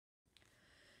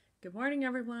Good morning,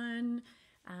 everyone.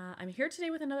 I'm here today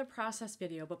with another process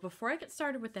video, but before I get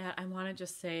started with that, I want to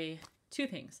just say two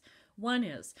things. One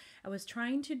is I was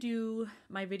trying to do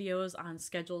my videos on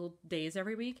scheduled days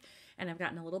every week, and I've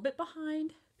gotten a little bit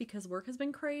behind because work has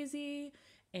been crazy,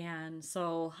 and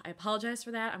so I apologize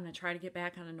for that. I'm going to try to get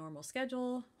back on a normal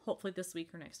schedule, hopefully this week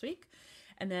or next week.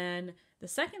 And then the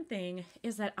second thing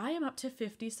is that I am up to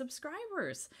 50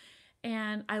 subscribers,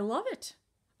 and I love it.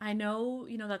 I know,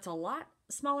 that's a lot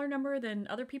smaller number than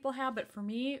other people have, but for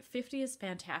me, 50 is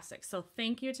fantastic. So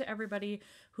thank you to everybody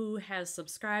who has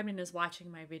subscribed and is watching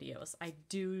my videos. I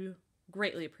do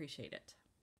greatly appreciate it.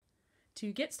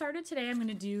 To get started today, I'm going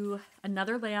to do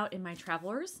another layout in my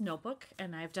Traveler's Notebook,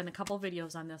 and I've done a couple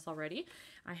videos on this already.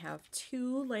 I have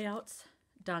 2 layouts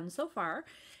done so far,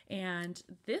 and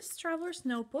this Traveler's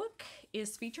Notebook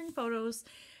is featuring photos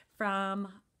from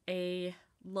a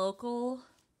local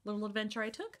little adventure I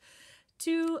took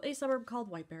to a suburb called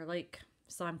White Bear Lake.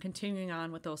 So I'm continuing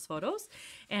on with those photos,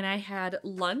 and I had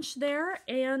lunch there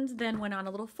and then went on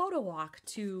a little photo walk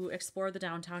to explore the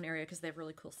downtown area because they have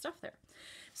really cool stuff there.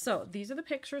 So these are the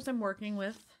pictures I'm working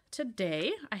with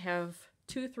today. I have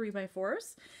 2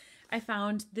 3x4s. I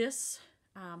found this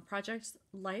Project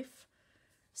Life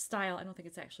style. I don't think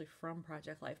it's actually from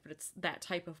Project Life, but it's that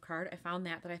type of card. I found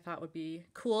that I thought would be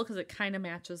cool because it kind of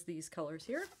matches these colors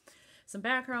here. Some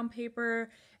background paper,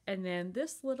 and then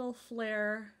this little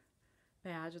flare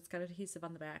badge. It's got adhesive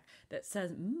on the back that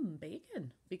says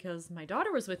bacon, because my daughter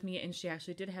was with me and she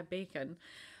actually did have bacon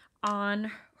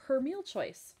on her meal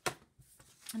choice.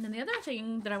 And then the other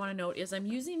thing that I want to note is I'm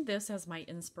using this as my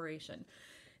inspiration.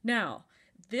 Now,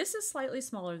 this is slightly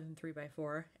smaller than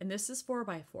 3x4 and this is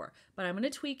 4x4, but I'm going to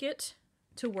tweak it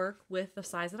to work with the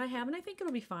size that I have, and I think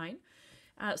it'll be fine.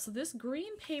 So this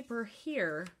green paper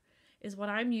here is what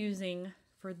I'm using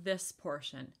for this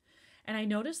portion. And I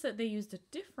noticed that they used a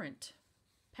different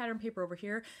pattern paper over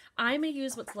here. I may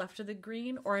use what's left of the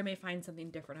green, or I may find something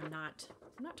different. I'm not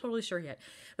totally sure yet.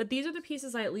 But these are the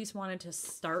pieces I at least wanted to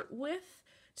start with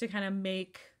to kind of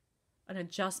make an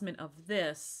adjustment of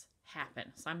this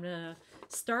happen. So I'm gonna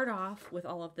start off with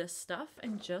all of this stuff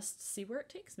and just see where it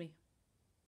takes me.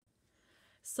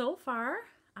 So far,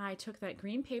 I took that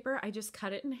green paper, I just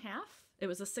cut it in half. It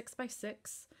was a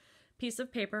 6x6 piece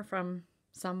of paper from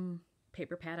some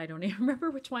paper pad. I don't even remember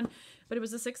which one, but it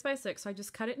was a 6x6. So I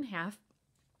just cut it in half.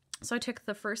 So I took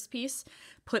the first piece,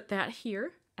 put that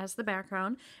here as the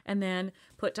background, and then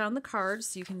put down the cards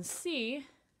so you can see,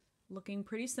 looking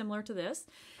pretty similar to this.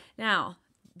 Now,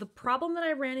 the problem that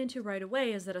I ran into right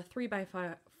away is that a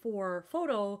 3x4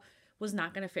 photo was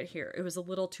not going to fit here. It was a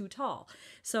little too tall.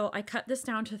 So I cut this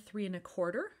down to 3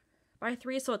 1/4 by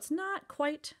 3. So it's not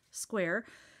quite square,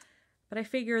 but I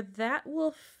figured that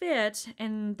will fit,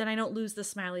 and then I don't lose the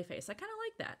smiley face. I kind of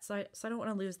like that, so I don't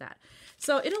want to lose that.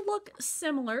 So it'll look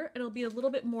similar. It'll be a little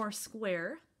bit more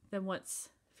square than what's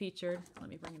featured. Let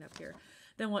me bring it up here.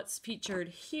 Than what's featured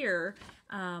here,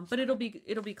 but it'll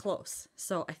be close.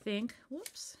 So I think,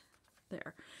 whoops,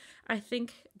 there. I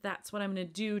think that's what I'm going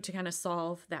to do to kind of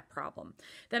solve that problem.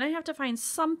 Then I have to find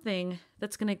something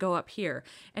that's going to go up here,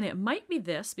 and it might be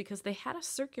this because they had a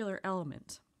circular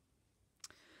element.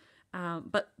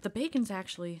 But the bacon's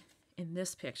actually in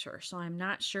this picture, so I'm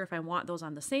not sure if I want those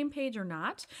on the same page or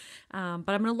not. But I'm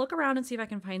going to look around and see if I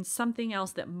can find something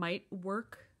else that might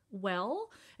work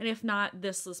well. And if not,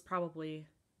 this is probably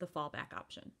the fallback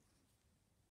option.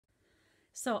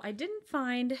 So I didn't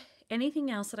find anything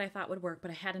else that I thought would work,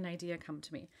 but I had an idea come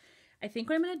to me. I think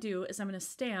what I'm going to do is I'm going to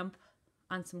stamp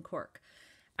on some cork.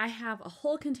 I have a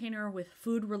whole container with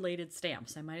food-related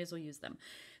stamps. I might as well use them.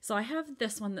 So I have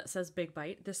this one that says Big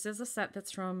Bite. This is a set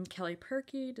that's from Kelly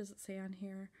Perky. Does it say on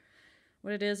here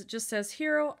what it is? It just says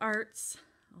Hero Arts.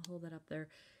 I'll hold that up there.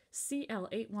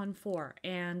 CL814.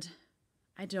 And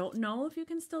I don't know if you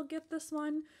can still get this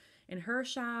one in her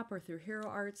shop or through Hero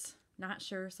Arts. Not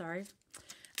sure, sorry.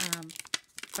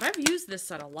 But I've used this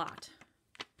set a lot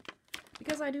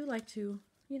because I do like to,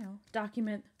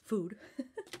 document food.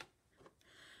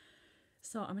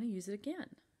 So I'm going to use it again.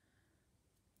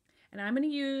 And I'm going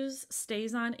to use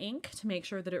StazOn ink to make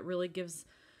sure that it really gives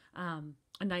a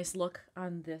nice look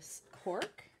on this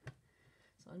cork.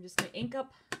 So I'm just going to ink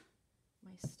up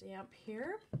my stamp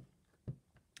here.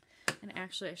 And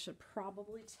actually I should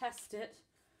probably test it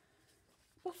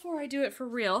before I do it for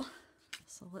real.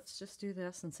 So let's just do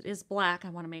this. Since it is black, I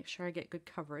want to make sure I get good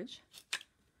coverage.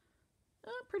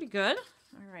 Pretty good.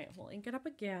 All right, we'll ink it up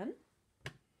again.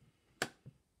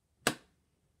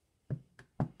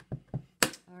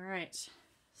 All right,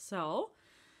 so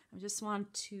I just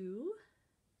want to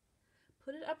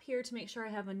put it up here to make sure I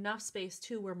have enough space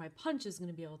too where my punch is going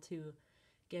to be able to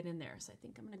get in there. So I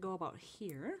think I'm going to go about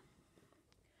here.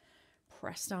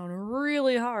 Press down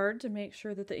really hard to make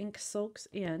sure that the ink soaks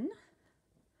in.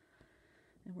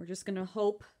 And we're just going to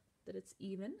hope that it's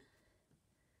even.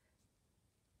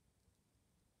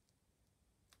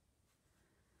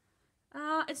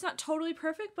 It's not totally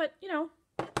perfect, but you know,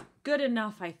 good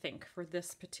enough, I think, for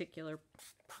this particular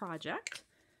project.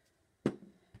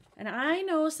 And I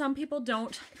know some people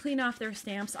don't clean off their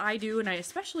stamps. I do, and I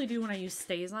especially do when I use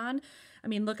StazOn. I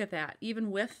mean, look at that. Even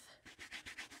with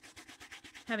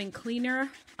having cleaner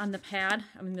on the pad,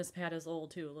 I mean, this pad is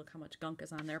old too. Look how much gunk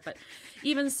is on there. But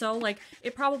even so, like,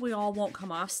 it probably all won't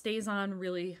come off. StazOn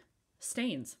really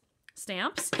stains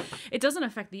stamps. It doesn't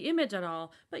affect the image at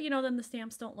all, but you know, then the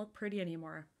stamps don't look pretty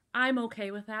anymore. I'm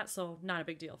okay with that, so not a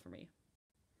big deal for me.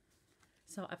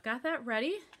 So I've got that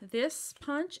ready. This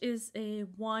punch is a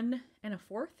 1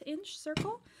 1/4 inch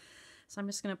circle. So I'm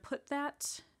just gonna put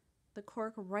the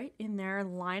cork right in there,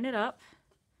 line it up,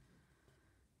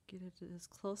 get it as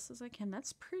close as I can.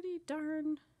 That's pretty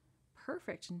darn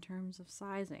perfect in terms of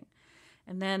sizing.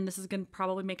 And then this is gonna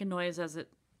probably make a noise as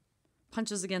it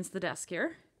punches against the desk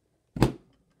here.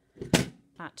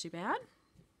 Not too bad.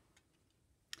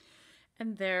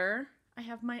 And there I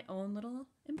have my own little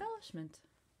embellishment.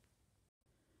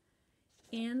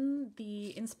 In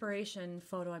the inspiration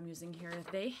photo I'm using here,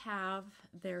 they have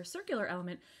their circular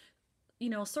element, you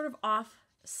know, sort of off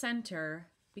center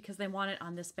because they want it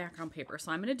on this background paper.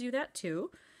 So I'm going to do that too.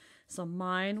 So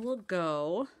mine will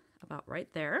go about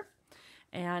right there.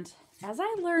 And as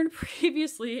I learned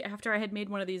previously, after I had made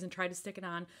one of these and tried to stick it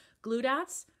on, glue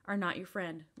dots are not your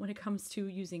friend when it comes to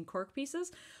using cork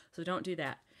pieces. So don't do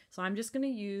that. So I'm just going to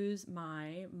use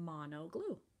my mono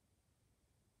glue.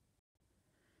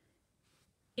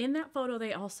 In that photo,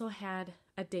 they also had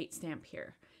a date stamp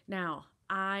here. Now,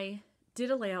 I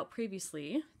did a layout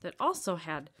previously that also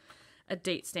had a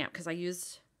date stamp because I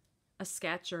used a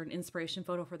sketch or an inspiration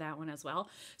photo for that one as well.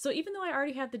 So even though I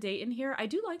already had the date in here, I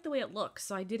do like the way it looks.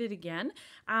 So I did it again.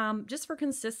 Just for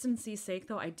consistency's sake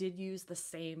though, I did use the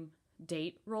same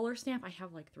date roller stamp. I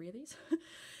have like 3 of these.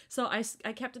 So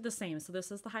I kept it the same. So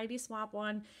this is the Heidi Swapp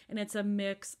one, and it's a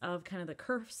mix of kind of the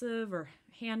cursive or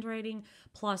handwriting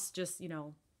plus just, you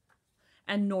know,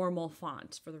 a normal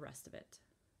font for the rest of it.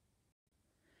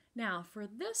 Now for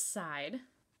this side,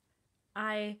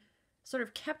 I sort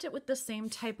of kept it with the same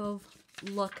type of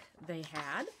look they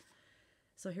had.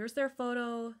 So here's their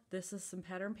photo. This is some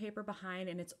pattern paper behind,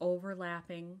 and it's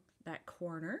overlapping that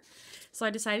corner. So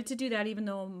I decided to do that even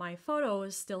though my photo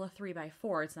is still a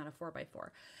 3x4. It's not a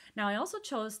 4x4. Now I also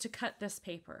chose to cut this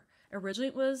paper. Originally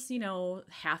it was, you know,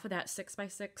 half of that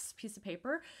 6x6 piece of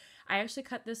paper. I actually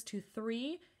cut this to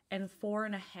 3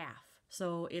 4.5.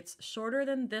 So it's shorter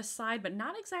than this side, but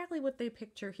not exactly what they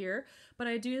picture here, but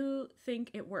I do think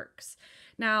it works.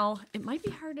 Now, it might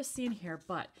be hard to see in here,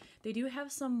 but they do have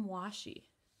some washi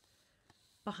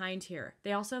behind here.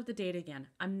 They also have the date again.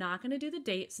 I'm not going to do the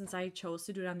date since I chose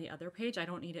to do it on the other page. I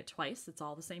don't need it twice. It's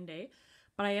all the same day,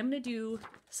 but I am going to do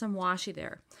some washi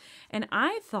there. And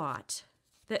I thought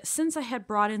that since I had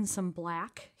brought in some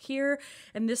black here,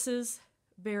 and this is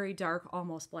very dark,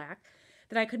 almost black,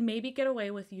 that I could maybe get away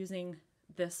with using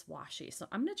this washi. So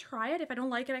I'm going to try it. If I don't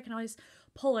like it, I can always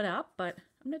pull it up, but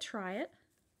I'm going to try it.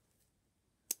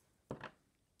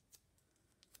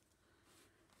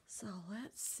 So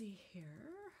let's see here.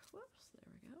 Whoops, there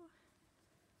we go.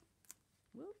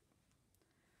 Whoop.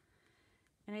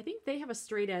 And I think they have a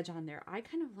straight edge on there. I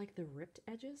kind of like the ripped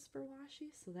edges for washi,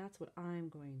 so that's what I'm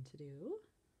going to do.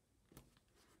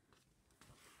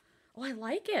 Oh, I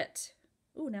like it.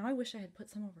 Oh, now I wish I had put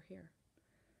some over here.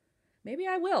 Maybe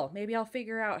I will. Maybe I'll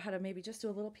figure out how to maybe just do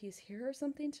a little piece here or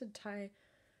something to tie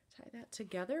that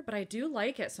together. But I do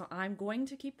like it, so I'm going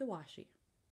to keep the washi.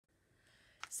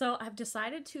 So I've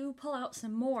decided to pull out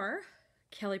some more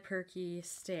Kelly Purkey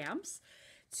stamps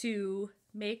to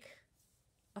make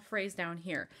a phrase down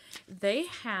here. They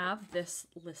have this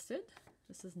listed.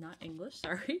 This is not English,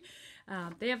 sorry.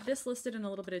 They have this listed in a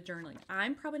little bit of journaling.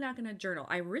 I'm probably not going to journal.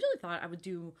 I originally thought I would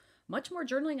do much more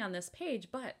journaling on this page,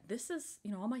 but this is,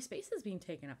 you know, all my space is being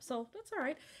taken up, so that's all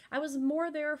right. I was more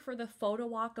there for the photo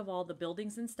walk of all the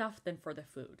buildings and stuff than for the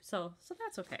food, so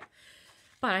that's okay.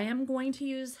 But I am going to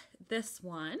use this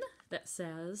one that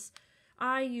says,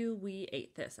 I, you, we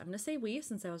ate this. I'm going to say we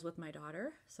since I was with my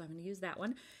daughter, so I'm going to use that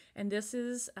one. And this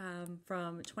is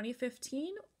from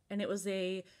 2015, and it was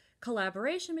a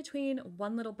collaboration between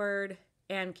One Little Bird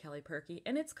and Kelly Purkey,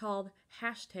 and it's called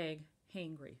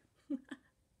 #Hangry.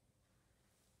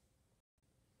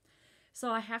 So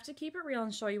I have to keep it real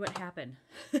and show you what happened.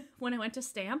 When I went to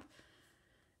stamp,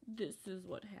 this is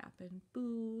what happened.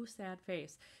 Boo, sad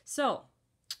face. So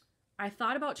I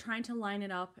thought about trying to line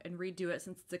it up and redo it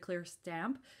since it's a clear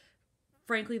stamp.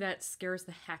 Frankly, that scares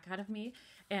the heck out of me.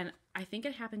 And I think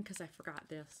it happened because I forgot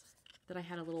this, that I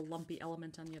had a little lumpy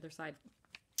element on the other side.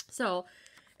 So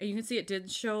you can see it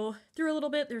did show through a little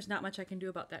bit. There's not much I can do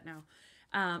about that now.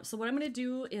 So what I'm going to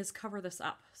do is cover this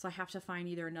up. So I have to find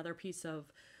either another piece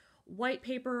of white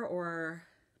paper or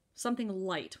something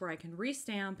light where I can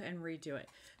restamp and redo it.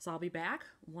 So I'll be back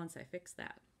once I fix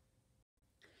that.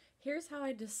 Here's how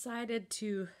I decided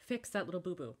to fix that little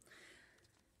boo-boo.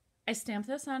 I stamped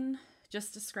this on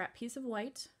just a scrap piece of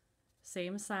white,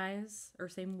 same size or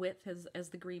same width as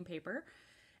the green paper.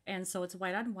 And so it's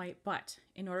white on white, but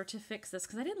in order to fix this,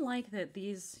 because I didn't like that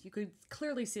these, you could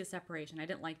clearly see a separation. I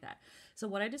didn't like that. So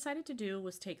what I decided to do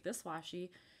was take this washi,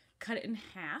 cut it in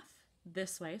half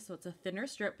this way, so it's a thinner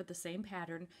strip but the same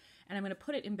pattern, and I'm going to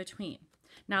put it in between.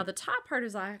 Now the top part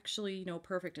is actually, you know,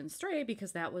 perfect and straight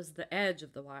because that was the edge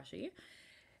of the washi.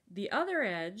 The other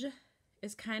edge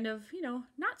is kind of, you know,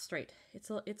 not straight. It's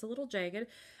a little jagged.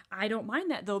 I don't mind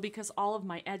that though because all of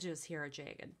my edges here are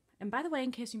jagged. And by the way,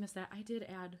 in case you missed that, I did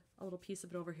add a little piece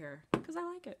of it over here because I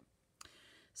like it.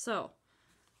 So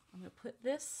I'm going to put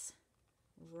this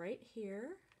right here.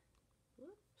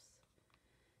 Whoops.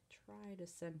 Try to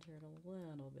center it a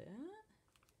little bit.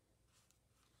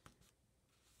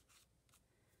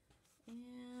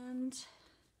 And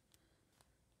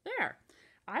there.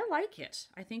 I like it.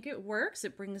 I think it works.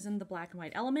 It brings in the black and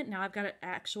white element. Now I've got it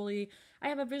actually, I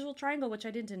have a visual triangle, which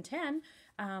I didn't intend,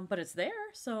 but it's there.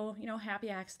 So, you know, happy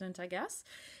accident, I guess.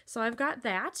 So I've got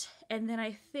that. And then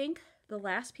I think the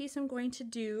last piece I'm going to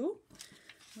do,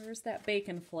 where's that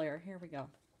bacon flare? Here we go.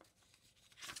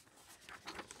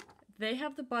 They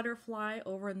have the butterfly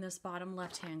over in this bottom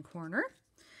left-hand corner.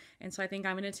 And so I think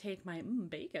I'm going to take my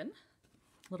bacon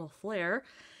little flare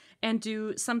and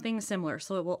do something similar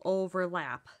so it will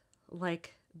overlap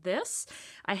like this.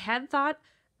 I had thought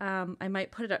I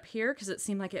might put it up here because it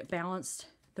seemed like it balanced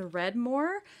the red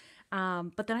more.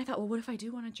 But then I thought, well, what if I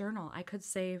do want a journal? I could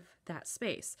save that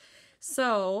space.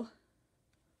 So,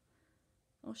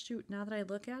 oh shoot, now that I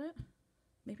look at it,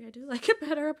 maybe I do like it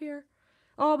better up here.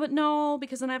 Oh, but no,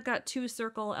 because then I've got two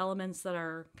circle elements that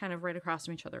are kind of right across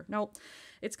from each other. Nope,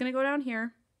 it's gonna go down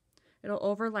here. It'll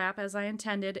overlap as I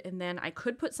intended, and then I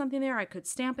could put something there. I could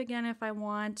stamp again if I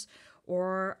want,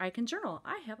 or I can journal.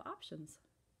 I have options.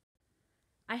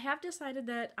 I have decided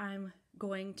that I'm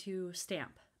going to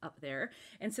stamp up there.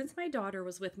 And since my daughter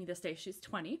was with me this day, she's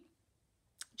 20,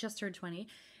 just turned 20,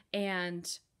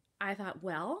 and I thought,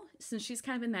 well, since she's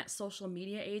kind of in that social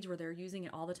media age where they're using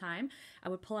it all the time, I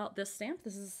would pull out this stamp.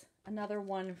 This is another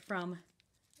one from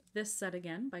this set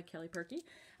again by Kelly Purkey.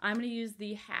 I'm going to use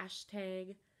the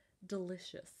hashtag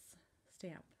delicious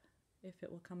stamp, if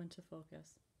it will come into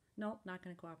focus. Nope, not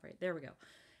going to cooperate. There we go.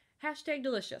 Hashtag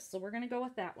delicious. So we're going to go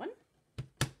with that one.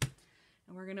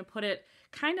 And we're going to put it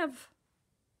kind of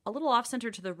a little off center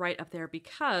to the right up there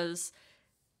because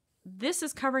this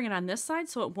is covering it on this side,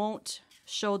 so it won't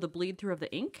show the bleed through of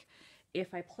the ink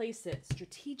if I place it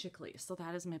strategically. So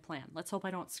that is my plan. Let's hope I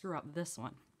don't screw up this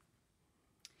one.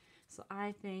 So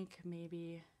I think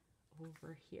maybe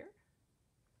over here.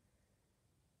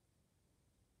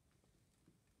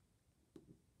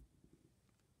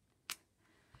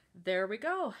 There we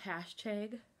go.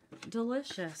 Hashtag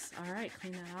delicious. All right,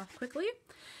 clean that off quickly.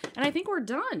 And I think we're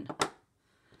done.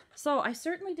 So I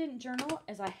certainly didn't journal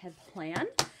as I had planned,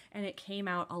 and it came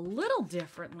out a little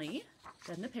differently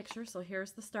than the picture. So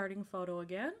here's the starting photo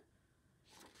again.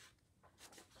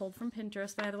 Pulled from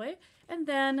Pinterest, by the way. And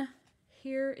then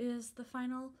here is the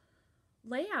final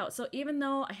layout. So even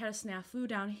though I had a snafu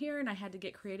down here and I had to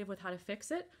get creative with how to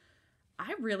fix it,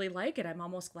 I really like it. I'm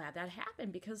almost glad that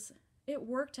happened because it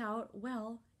worked out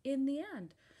well in the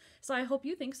end. So I hope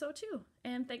you think so too.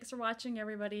 And thanks for watching,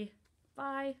 everybody.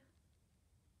 Bye.